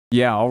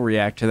Yeah, I'll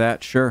react to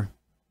that, sure.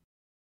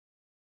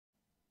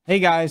 Hey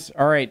guys,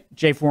 alright,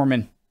 Jay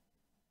Foreman.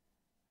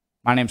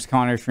 My name's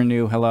Connor, if you're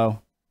new,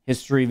 hello.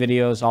 History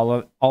videos,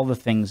 all the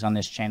things on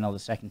this channel, the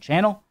second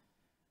channel.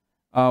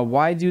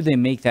 Why do they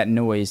make that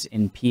noise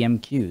in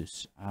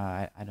PMQs?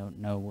 I don't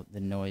know what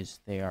the noise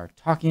they are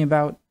talking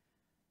about.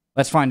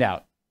 Let's find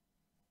out.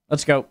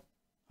 Let's go.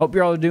 Hope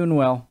you're all doing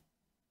well.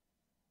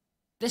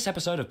 This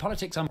episode of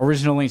Politics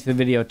Original link to the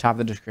video, top of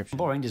the description.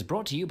 Unboring is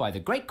brought to you by the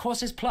Great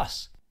Courses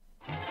Plus.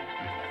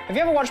 Have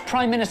you ever watched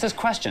Prime Minister's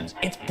Questions?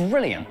 It's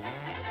brilliant.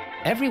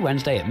 Every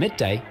Wednesday at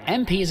midday,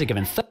 MPs are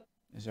given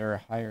Is there a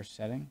higher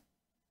setting?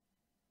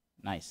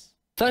 Nice.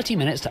 30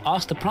 minutes to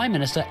ask the Prime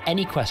Minister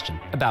any question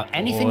about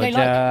anything they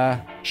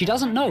like. She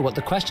doesn't know what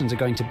the questions are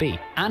going to be,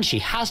 and she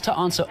has to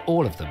answer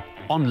all of them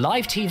on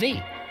live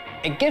TV.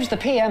 It gives the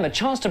PM a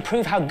chance to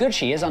prove how good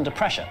she is under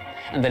pressure,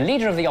 and the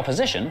leader of the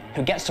opposition,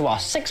 who gets to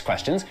ask 6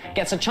 questions,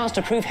 gets a chance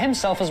to prove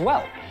himself as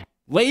well.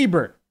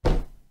 Labour.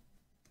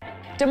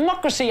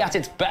 Democracy at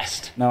its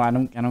best. No, I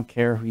don't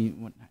care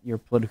what your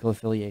political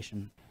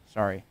affiliation.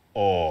 Sorry.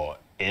 Or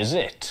is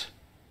it?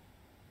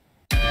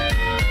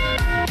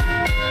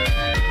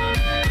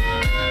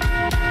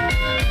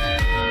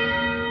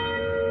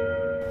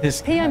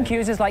 This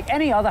PMQs is like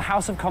any other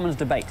House of Commons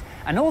debate,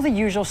 and all the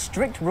usual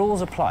strict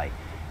rules apply.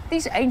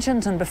 These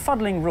ancient and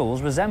befuddling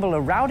rules resemble a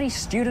rowdy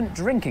student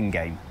drinking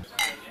game.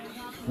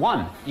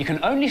 1. You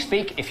can only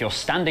speak if you're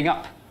standing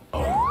up.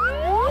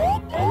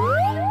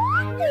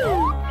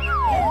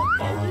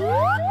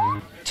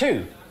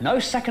 2. No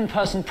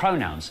second-person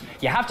pronouns.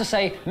 You have to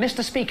say,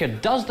 Mr. Speaker,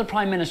 does the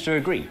Prime Minister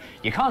agree?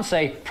 You can't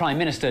say, Prime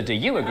Minister, do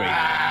you agree?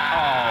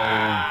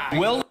 Oh,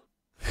 will...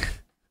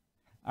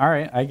 All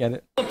right, I get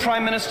it. The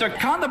Prime Minister...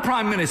 Can't the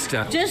Prime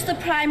Minister? Just the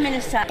Prime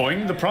Minister.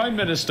 Boing the Prime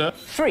Minister.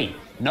 3.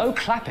 No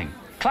clapping.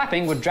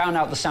 Clapping would drown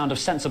out the sound of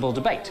sensible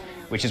debate,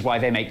 which is why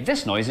they make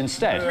this noise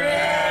instead.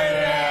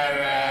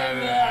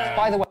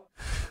 By the way...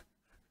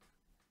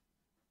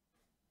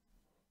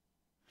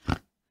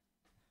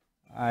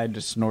 I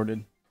just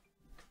snorted.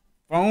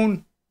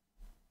 Phone.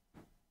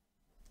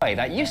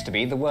 That used to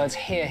be the words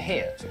hear,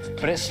 hear,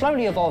 but it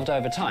slowly evolved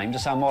over time to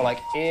sound more like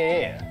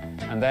ear,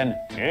 and then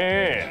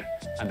ear,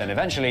 and then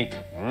eventually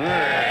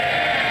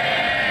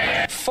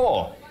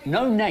 4.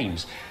 No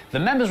names. The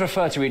members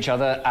refer to each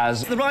other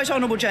as the Right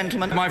Honourable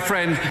Gentleman, My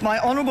friend. my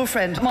honourable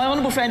friend, my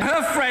honourable friend,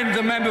 Her friend,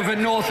 the member for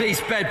North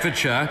East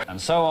Bedfordshire. and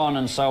so on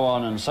and so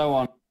on and so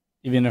on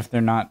Even if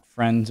they're not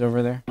friends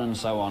over there. and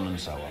so on and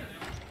so on.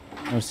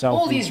 No selfie.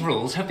 All these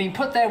rules have been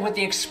put there with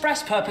the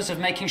express purpose of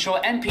making sure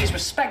MPs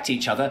respect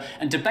each other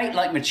and debate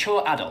like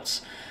mature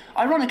adults.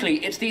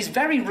 Ironically, it's these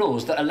very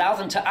rules that allow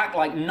them to act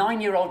like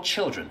 9-year-old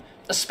children,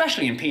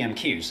 especially in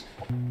PMQs.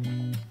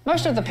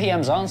 Most of the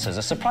PM's answers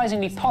are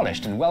surprisingly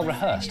polished and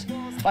well-rehearsed.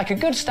 Like a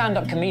good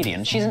stand-up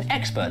comedian, she's an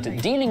expert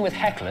at dealing with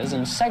hecklers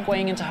and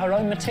segueing into her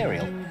own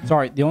material.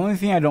 Sorry, the only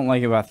thing I don't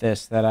like about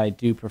this that I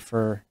do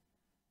prefer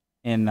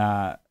in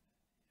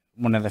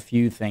one of the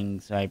few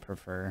things I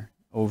prefer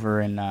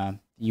over in the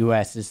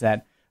U.S. is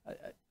that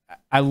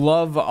I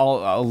love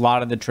a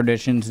lot of the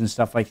traditions and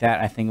stuff like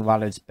that. I think a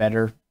lot of it's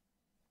better,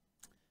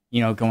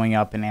 you know, going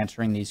up and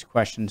answering these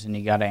questions, and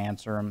you got to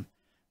answer them.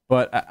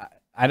 But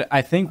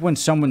I think when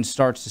someone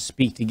starts to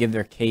speak to give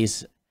their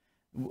case,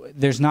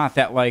 there's not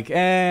that like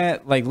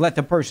let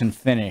the person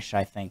finish.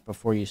 I think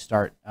before you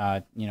start,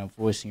 you know,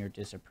 voicing your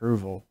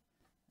disapproval.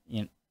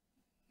 You know,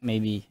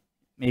 maybe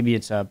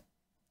it's a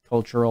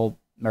cultural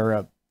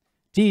or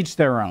to each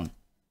their own.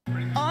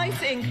 I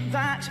think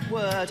that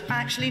word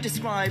actually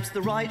describes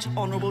the Right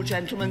Honourable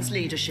Gentleman's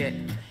leadership.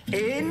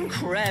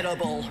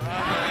 Incredible.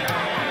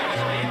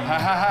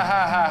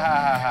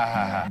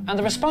 And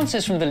the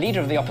responses from the leader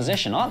of the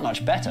opposition aren't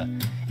much better.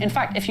 In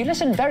fact, if you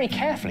listen very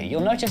carefully,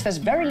 you'll notice there's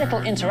very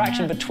little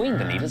interaction between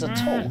the leaders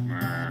at all.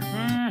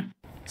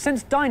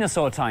 Since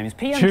dinosaur times,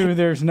 True,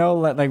 there's no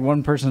like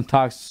one person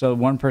talks, so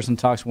one person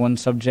talks one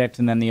subject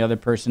and then the other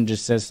person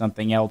just says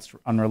something else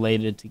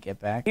unrelated to get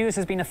back. PMQs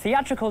has been a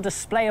theatrical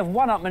display of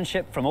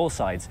one-upmanship from all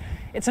sides.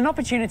 It's an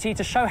opportunity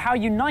to show how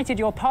united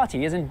your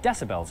party is in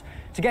decibels,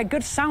 to get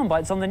good sound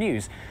bites on the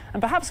news,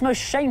 and perhaps most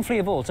shamefully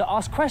of all, to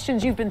ask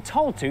questions you've been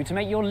told to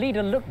make your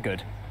leader look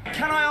good.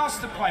 Can I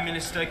ask the Prime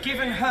Minister,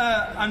 given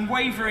her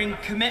unwavering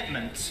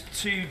commitment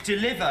to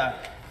deliver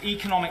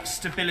economic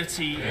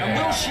stability, and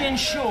will she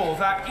ensure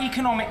that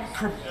economic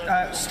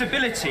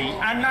stability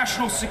and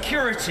national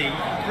security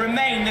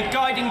remain the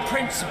guiding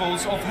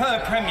principles of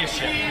her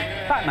premiership?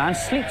 Batman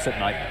sleeps at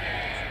night.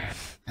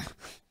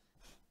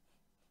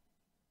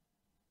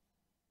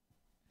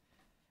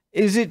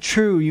 Is it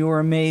true you're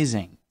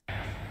amazing?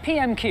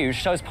 PMQs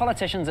shows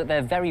politicians at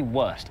their very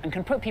worst and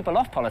can put people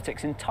off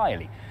politics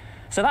entirely.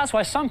 So that's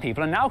why some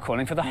people are now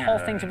calling for the whole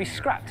thing to be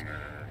scrapped.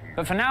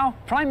 But for now,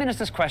 Prime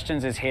Minister's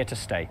Questions is here to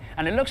stay,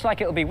 and it looks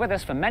like it'll be with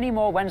us for many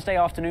more Wednesday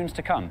afternoons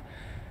to come.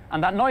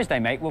 And that noise they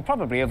make will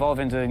probably evolve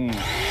into...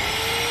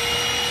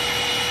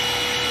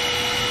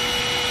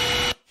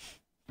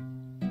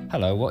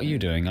 Hello, what are you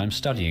doing? I'm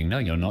studying. No,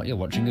 you're not. You're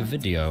watching a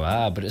video.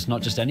 Ah, but it's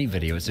not just any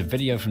video. It's a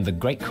video from the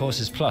Great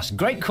Courses Plus.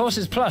 Great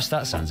Courses Plus!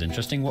 That sounds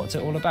interesting. What's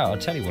it all about? I'll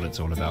tell you what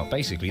it's all about.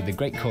 Basically, the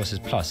Great Courses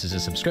Plus is a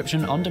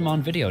subscription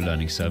on-demand video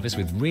learning service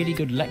with really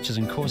good lectures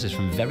and courses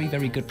from very,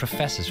 very good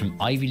professors from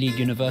Ivy League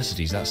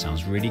universities. That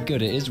sounds really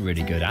good. It is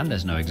really good. And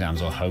there's no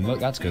exams or homework.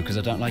 That's good because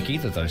I don't like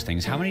either of those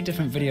things. How many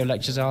different video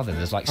lectures are there?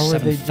 There's like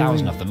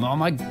 7,000 of them. Oh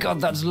my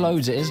god, that's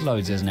loads. It is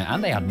loads, isn't it?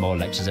 And they add more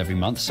lectures every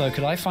month. So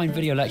could I find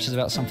video lectures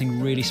about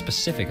something really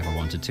specific if I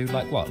wanted to?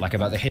 Like what? Like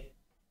about the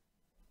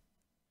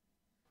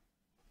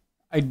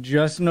I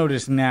just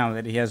noticed now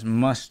that he has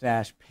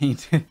mustache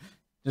painted.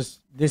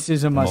 Just, this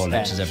is a mustache. More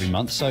lectures every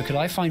month. So could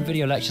I find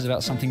video lectures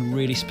about something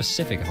really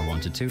specific if I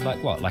wanted to?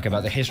 Like what? Like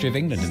about the history of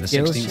England in the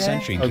 16th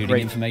century, including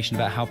information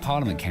about how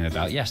Parliament came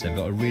about. Yes, they've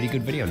got a really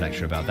good video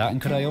lecture about that. And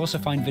could I also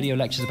find video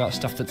lectures about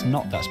stuff that's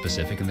not that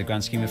specific in the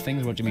grand scheme of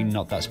things? What do you mean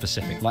not that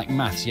specific? Like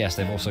maths. Yes,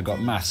 they've also got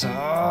maths.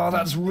 Oh,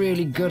 that's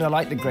really good. I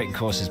like the Great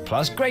Courses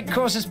Plus. Great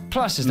Courses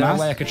Plus. Is there a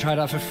way I could try it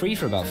out for free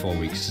for about 4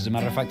 weeks? As a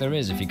matter of fact, there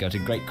is. If you go to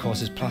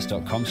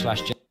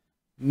greatcoursesplus.com/J.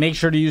 Make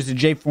sure to use the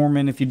J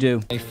Foreman if you do.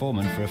 J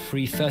Foreman for a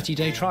free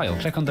 30-day trial.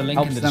 Click on the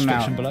link in the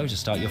description below to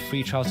start your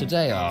free trial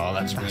today. Oh,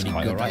 that's really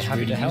good. Right,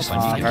 happy to help.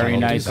 Very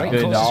nice,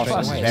 good,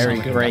 awesome,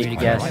 very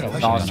great. Yes,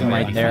 it's awesome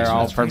right there.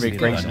 All perfect,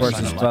 Great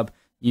Courses Club.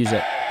 Use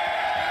it.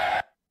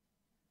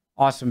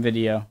 Awesome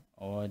video.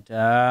 All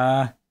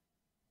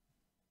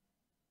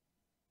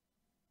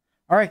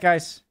right,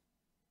 guys.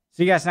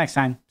 See you guys next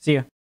time. See ya.